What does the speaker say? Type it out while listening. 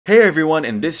Hey everyone,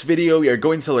 in this video we are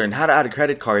going to learn how to add a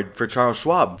credit card for Charles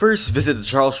Schwab. First, visit the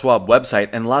Charles Schwab website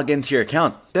and log into your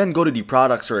account. Then go to the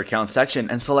products or account section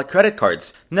and select credit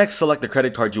cards. Next, select the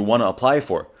credit card you want to apply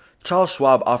for. Charles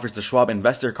Schwab offers the Schwab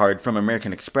Investor Card from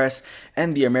American Express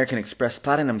and the American Express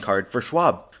Platinum Card for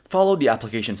Schwab. Follow the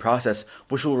application process,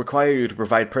 which will require you to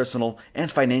provide personal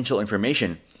and financial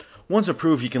information. Once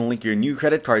approved, you can link your new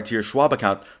credit card to your Schwab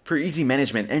account for easy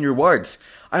management and rewards.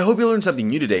 I hope you learned something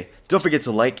new today. Don't forget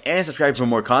to like and subscribe for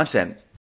more content.